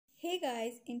Hey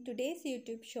guys, in today's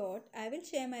YouTube short, I will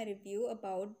share my review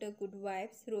about the Good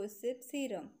Vibes Rosehip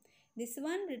Serum. This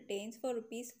one retains for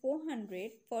Rs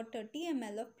 400 for 30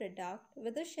 ml of product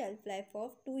with a shelf life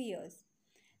of 2 years.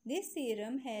 This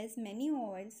serum has many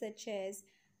oils such as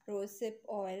rosehip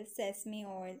oil, sesame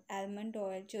oil, almond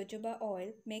oil, jojoba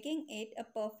oil, making it a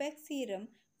perfect serum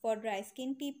for dry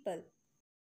skin people.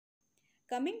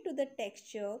 Coming to the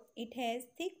texture, it has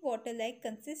thick water-like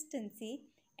consistency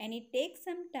and it takes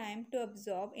some time to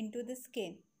absorb into the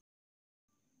skin.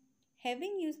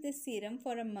 Having used this serum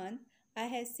for a month, I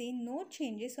have seen no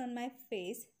changes on my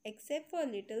face except for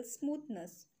a little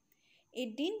smoothness.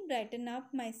 It didn't brighten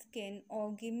up my skin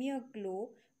or give me a glow,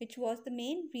 which was the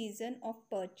main reason of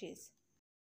purchase.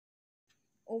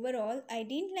 Overall, I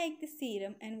didn't like the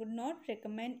serum and would not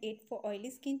recommend it for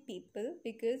oily skin people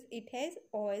because it has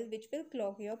oil which will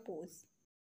clog your pores.